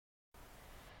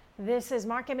This is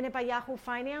Market Minute by Yahoo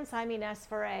Finance. I'm Ines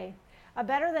Ferre. A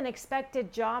better than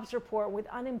expected jobs report with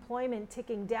unemployment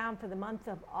ticking down for the month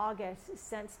of August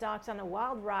sent stocks on a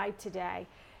wild ride today.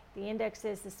 The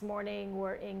indexes this morning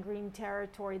were in green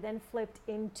territory, then flipped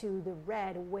into the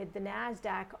red, with the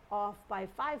Nasdaq off by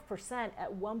 5%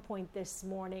 at one point this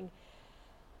morning.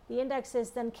 The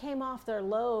indexes then came off their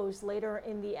lows later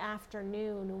in the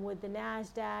afternoon, with the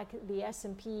Nasdaq, the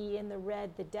S&P in the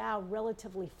red, the Dow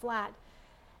relatively flat.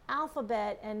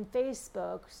 Alphabet and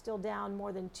Facebook still down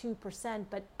more than 2%,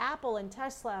 but Apple and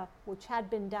Tesla, which had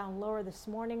been down lower this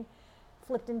morning,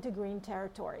 flipped into green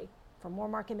territory. For more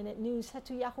Market Minute news, head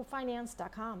to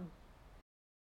yahoofinance.com.